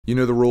You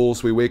know the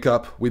rules. We wake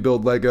up, we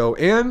build Lego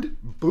and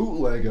boot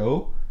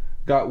Lego.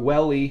 Got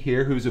Welly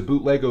here, who's a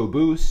boot Lego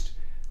boost,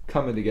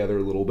 coming together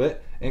a little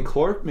bit. And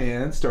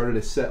Clarkman started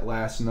a set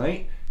last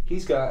night.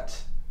 He's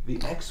got the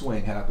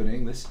X-Wing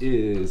happening. This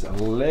is a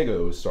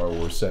Lego Star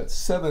Wars set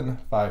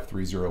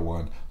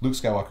 75301. Luke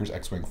Skywalker's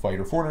X-Wing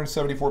fighter,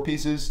 474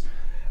 pieces,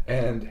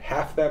 and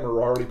half of them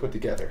are already put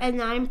together. And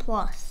 9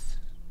 plus.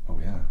 Oh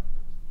yeah.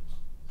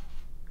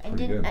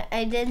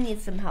 I did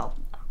need some help.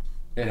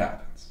 It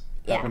happens.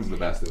 Yeah. Happens to the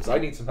best of us. I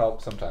need some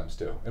help sometimes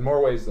too, in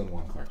more ways than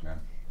one, Clarkman.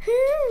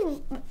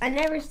 I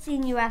never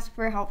seen you ask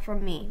for help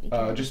from me.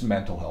 Just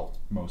mental help,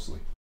 mostly.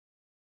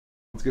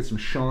 Let's get some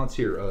shots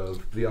here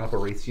of the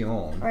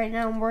operation. Right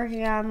now I'm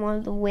working on one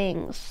of the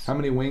wings. How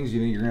many wings do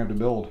you think you're going to have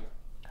to build?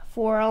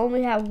 4. I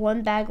only have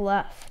 1 bag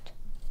left.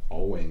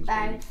 All wings.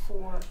 Bag baby.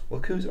 4.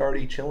 Look who's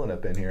already chilling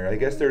up in here. I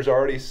guess there's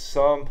already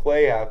some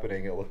play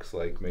happening, it looks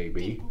like,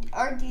 maybe.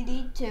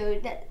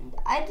 RDD2.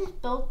 I just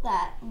built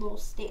that little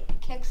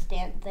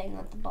kickstand thing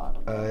at the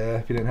bottom.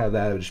 If you didn't have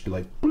that, it would just be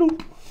like,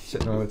 bloop,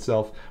 sitting on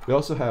itself. We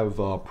also have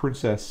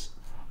Princess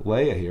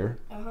Leia here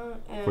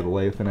for the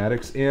Leia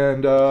fanatics.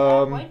 And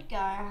that white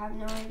guy, I have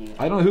no idea.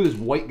 I don't know who this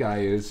white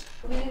guy is.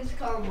 We just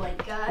call him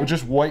white guy.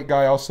 Just white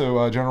guy,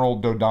 also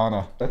General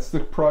Dodonna. That's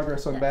the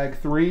progress on bag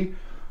 3.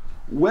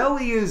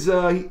 Welly is,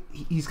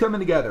 he's coming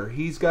together.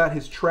 He's got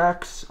his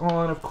tracks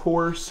on, of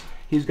course.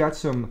 He's got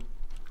some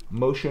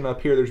motion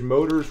up here. There's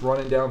motors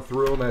running down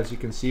through him. As you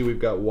can see, we've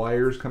got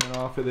wires coming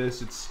off of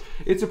this.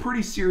 It's a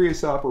pretty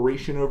serious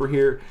operation over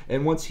here.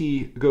 And once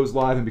he goes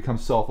live and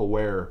becomes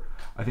self-aware,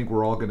 I think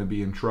we're all going to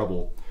be in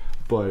trouble.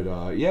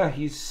 But yeah,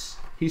 he's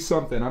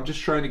something. I'm just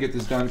trying to get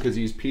this done because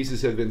these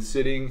pieces have been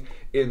sitting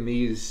in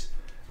these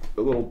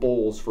little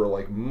bowls for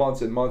like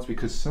months and months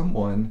because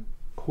someone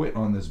quit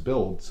on this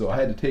build, so I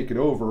had to take it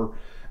over,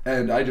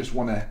 and I just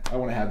want to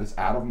have this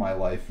out of my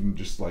life and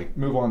just like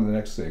move on to the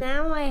next thing.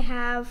 Now I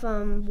have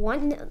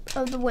one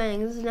of the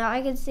wings. Now I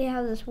can see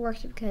how this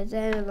works because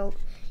then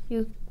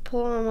you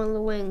pull on one of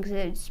the wings and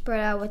it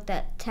spread out with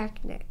that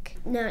technique.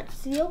 Now it's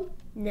sealed.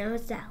 Now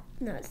it's out.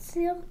 Now it's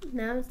sealed.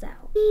 Now it's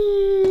out.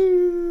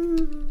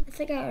 I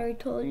think I already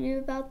told you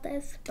about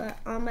this, but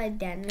on my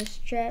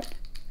dentist trip,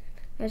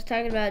 I was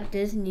talking about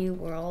Disney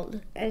World.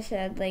 I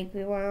said like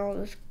we want all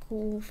this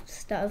cool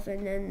stuff,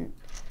 and then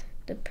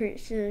the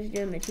person who's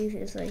doing my teeth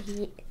is like,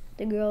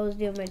 the girl who's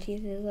doing my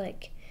teeth is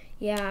like,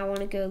 yeah, I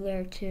want to go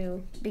there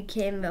too.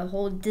 Became a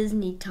whole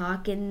Disney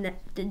talk in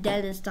the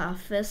dentist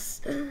office.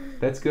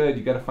 That's good.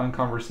 You got to find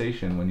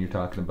conversation when you're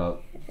talking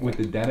about with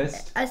the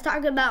dentist. I was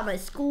talking about my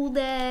school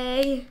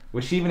day.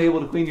 Was she even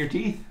able to clean your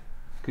teeth?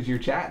 Because you're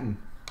chatting.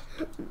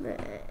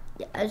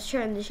 I was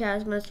trying to chat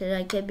as much as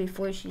I could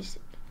before she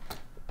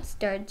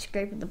started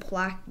scraping the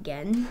plaque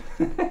again.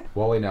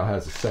 Wally now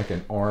has a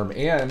second arm,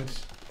 and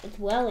it's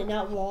Welly,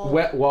 not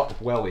Wally.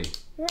 Welly.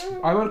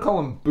 I want to call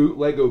him Boot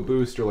Lego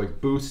Boost, or like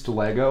Boost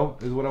Lego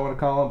is what I want to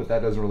call him, but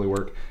that doesn't really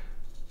work.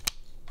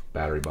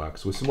 Battery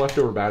box with some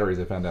leftover batteries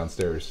I found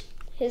downstairs.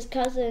 His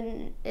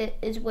cousin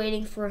is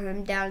waiting for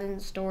him down in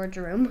the storage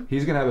room.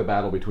 He's gonna have a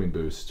battle between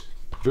Boost.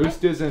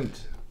 Boost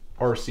isn't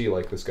RC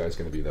like this guy's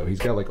gonna be though. He's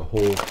got like a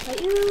whole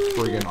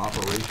friggin'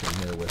 operation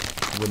here with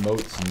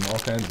remotes and all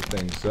kinds of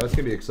things, so that's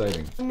gonna be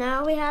exciting.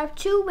 Now we have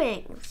 2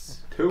 wings.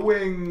 2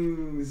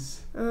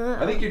 wings.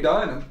 I think you're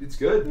done. It's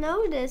good.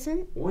 No, it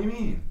isn't. What do you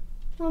mean?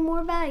 1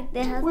 more bag.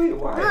 They have. Wait,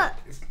 why?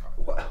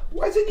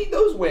 Why does it need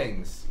those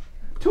wings?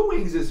 2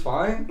 wings is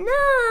fine.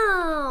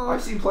 No.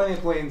 I've seen plenty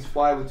of planes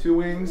fly with 2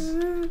 wings.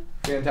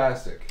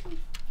 Fantastic.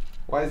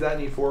 Why does that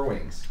need 4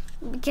 wings?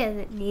 Because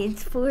it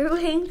needs 4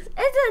 wings.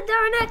 It's a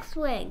darn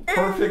X-Wing.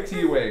 Perfect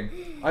T-Wing.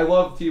 I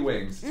love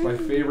T-Wings. It's my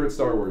favorite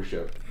Star Wars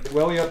ship.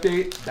 Welly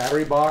update,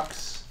 battery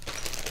box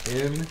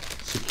in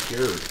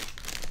secured.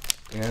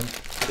 And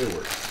it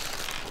works.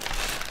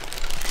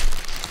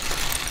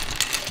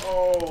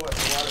 Oh,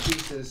 that's a lot of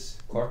pieces.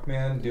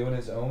 Clarkman doing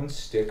his own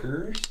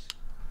stickers.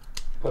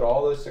 Put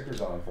all those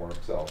stickers on for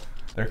himself.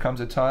 There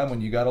comes a time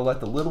when you gotta let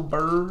the little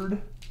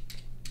bird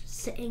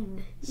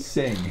sing.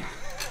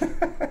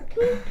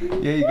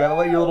 Yeah, you gotta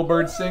let your little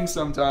bird sing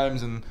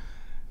sometimes, and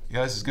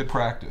yeah, this is good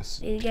practice.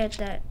 You get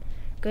that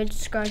good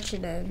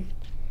scrunching in.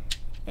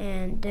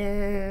 And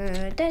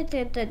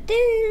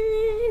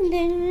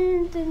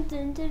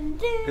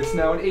it's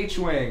now an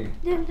H-Wing.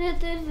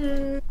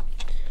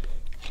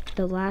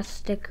 The last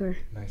sticker.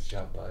 Nice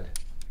job, bud.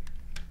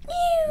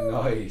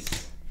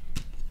 Nice.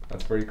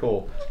 That's pretty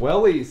cool.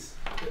 Welly's,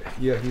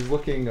 yeah, he's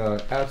looking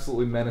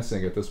absolutely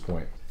menacing at this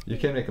point. You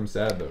can make him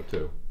sad though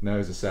too. Now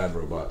he's a sad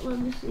robot. Let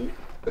me see.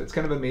 It's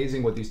kind of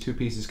amazing what these 2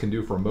 pieces can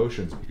do for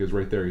emotions, because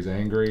right there he's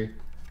angry,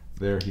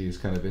 there he's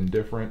kind of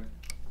indifferent,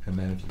 and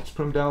then if you just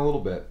put him down a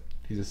little bit,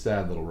 he's a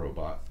sad little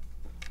robot.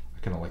 I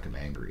kind of like him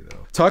angry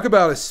though. Talk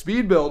about a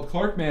speed build.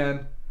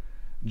 Clarkman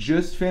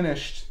just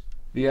finished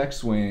the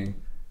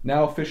X-Wing,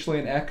 now officially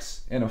an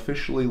X and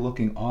officially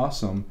looking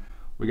awesome.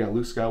 We got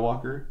Luke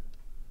Skywalker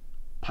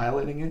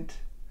piloting it.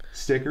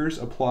 Stickers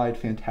applied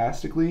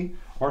fantastically.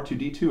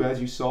 R2-D2,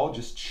 as you saw,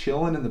 just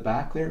chilling in the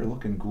back there,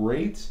 looking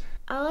great.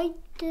 I like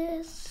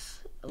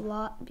this a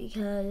lot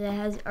because it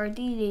has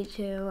R2D2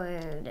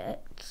 and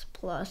it's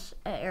plus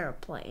an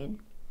airplane.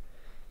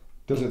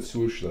 Does it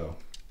swoosh though?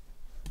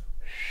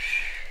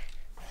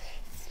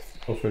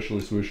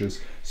 Officially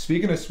swooshes.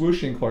 Speaking of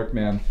swooshing, Clark,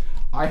 man,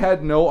 I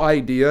had no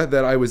idea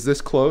that I was this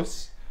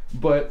close,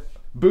 but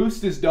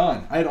Boost is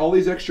done. I had all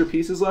these extra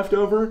pieces left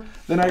over,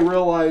 then I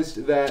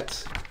realized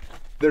that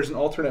there's an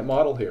alternate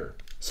model here.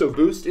 So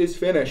Boost is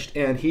finished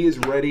and he is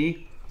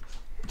ready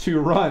to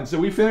run. So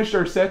we finished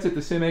our sets at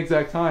the same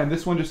exact time.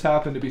 This one just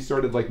happened to be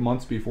started like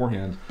months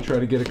beforehand. Try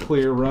to get a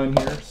clear run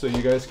here so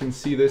you guys can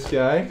see this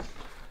guy.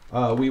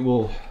 We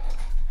will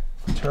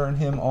turn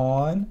him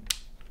on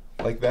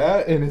like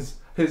that and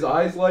his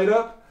eyes light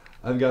up.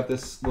 I've got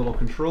this little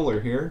controller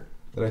here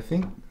that I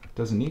think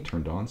doesn't need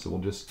turned on, so we'll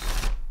just,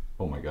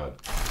 oh my God.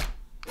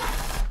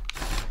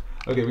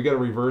 Okay, we gotta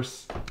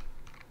reverse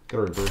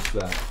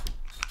that.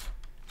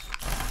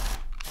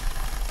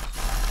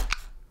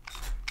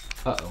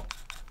 Uh-oh.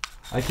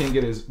 I can't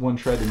get his one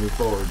tread to move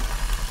forward.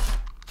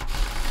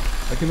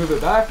 I can move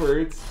it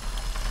backwards.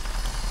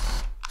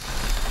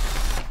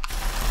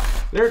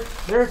 There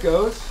it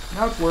goes.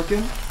 Now it's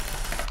working.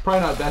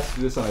 Probably not best to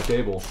do this on a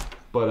table,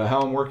 but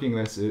how I'm working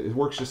this, it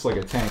works just like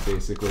a tank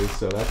basically.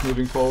 So that's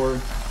moving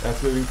forward,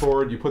 that's moving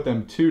forward. You put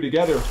them two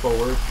together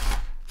forward,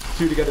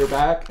 two together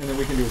back, and then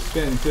we can do a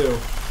spin too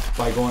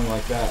by going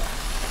like that.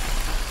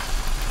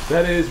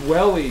 That is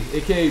Welly,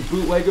 aka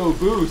Bootleggo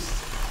Boost.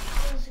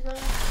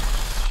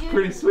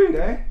 Pretty sweet,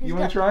 eh? You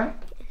want to try?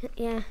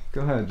 Yeah.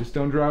 Go ahead, just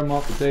don't drive him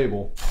off the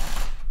table.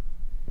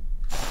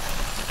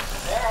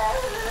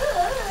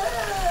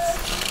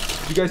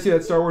 Did you guys see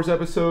that Star Wars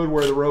episode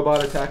where the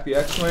robot attacked the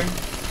X-Wing?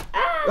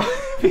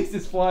 He's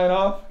just flying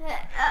off.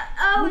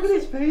 Look at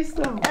his face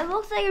though. It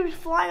looks like it was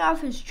flying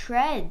off his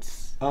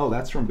treads. Oh,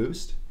 that's from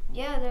Boost?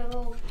 Yeah, they're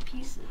little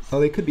pieces. Oh,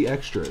 they could be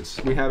extras.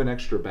 We have an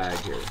extra bag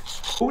here.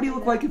 What would he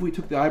look like if we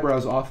took the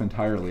eyebrows off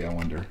entirely, I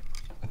wonder?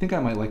 I think I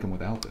might like him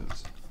without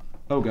those.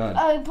 Oh God.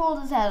 Oh, he pulled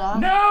his head off.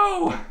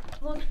 No!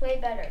 Looks way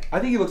better. I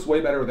think he looks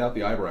way better without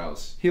the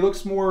eyebrows. He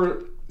looks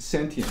more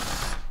sentient.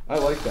 I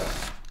like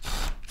that.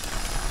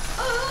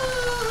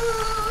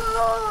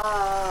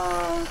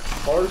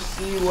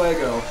 RC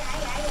Lego.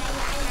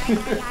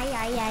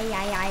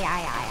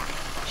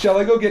 Shall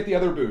I go get the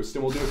other Boost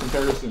and we'll do a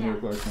comparison here,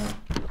 Clark, man?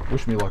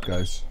 Wish me luck,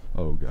 guys.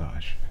 Oh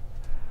gosh.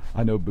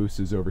 I know Boost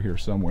is over here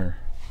somewhere.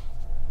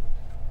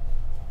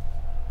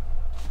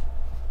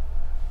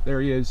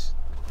 There he is.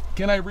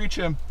 Can I reach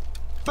him?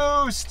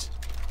 Boost!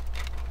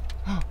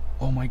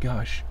 Oh my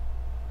gosh.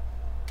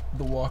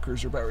 The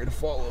walkers are about ready to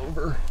fall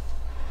over.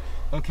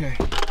 Okay.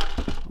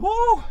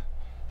 Woo!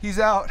 He's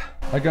out.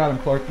 I got him,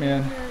 Clark,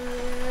 man.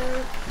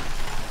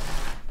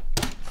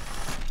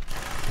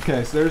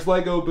 Okay, so there's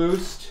Lego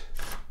Boost.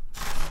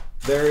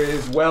 There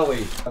is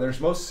Welly. There's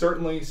most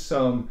certainly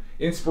some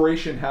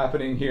inspiration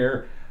happening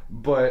here,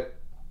 but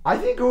I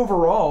think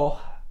overall,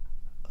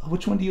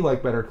 which one do you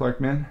like better,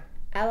 Clark, man?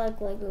 I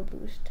like Lego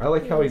Boost. I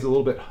like how he's a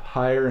little bit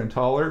higher and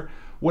taller.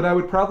 What I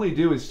would probably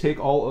do is take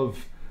all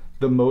of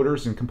the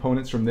motors and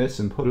components from this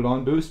and put it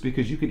on Boost,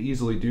 because you could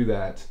easily do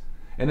that.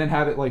 And then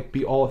have it like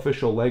be all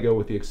official Lego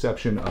with the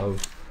exception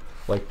of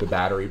like the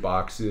battery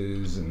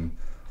boxes and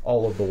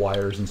all of the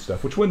wires and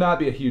stuff, which would not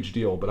be a huge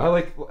deal. But I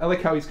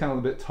like how he's kind of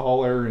a bit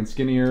taller and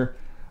skinnier.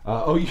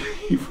 Oh,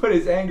 you put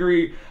his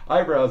angry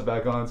eyebrows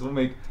back on, so we'll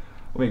make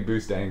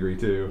Boost angry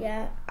too.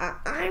 Yeah,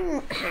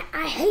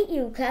 I hate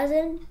you,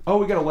 cousin. Oh,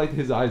 we gotta light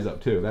his eyes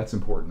up too. That's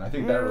important. I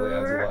think that really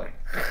adds a lot.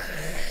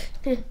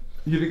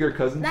 You think they're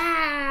cousins?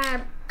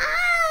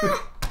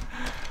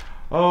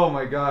 Oh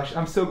my gosh,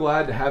 I'm so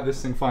glad to have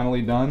this thing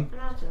finally done. I'm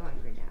not so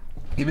hungry now.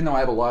 Even though I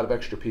have a lot of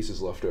extra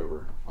pieces left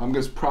over. I'm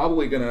just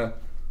probably gonna,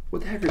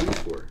 what the heck are these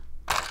for?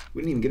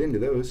 We didn't even get into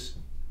those.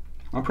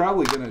 I'm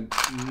probably gonna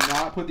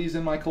not put these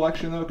in my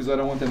collection though, because I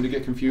don't want them to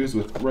get confused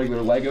with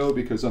regular Lego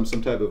because I'm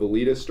some type of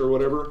elitist or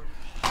whatever.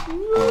 I'm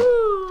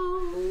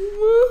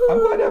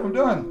glad to have them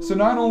done. So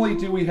not only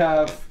do we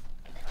have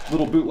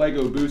little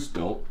Lego Boost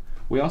built,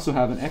 we also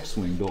have an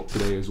X-Wing built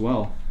today as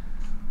well.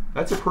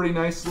 That's a pretty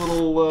nice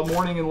little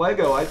morning in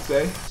Lego, I'd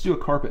say. Let's do a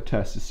carpet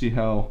test to see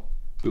how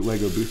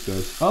Lego Boost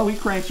does. Oh, he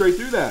cranks right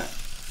through that.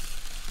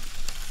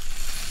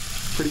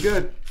 Pretty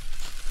good.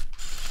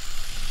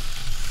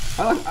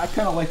 I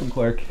kind of like him,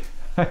 Clark.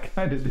 I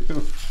kind of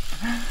do.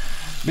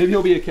 Maybe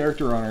he'll be a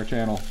character on our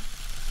channel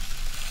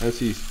as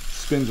he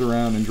spins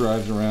around and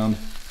drives around,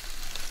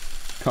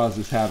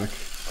 causes havoc.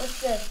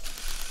 What's this?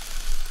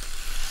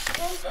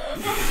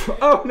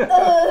 Oh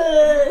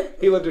no!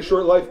 He lived a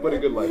short life, but a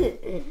good life.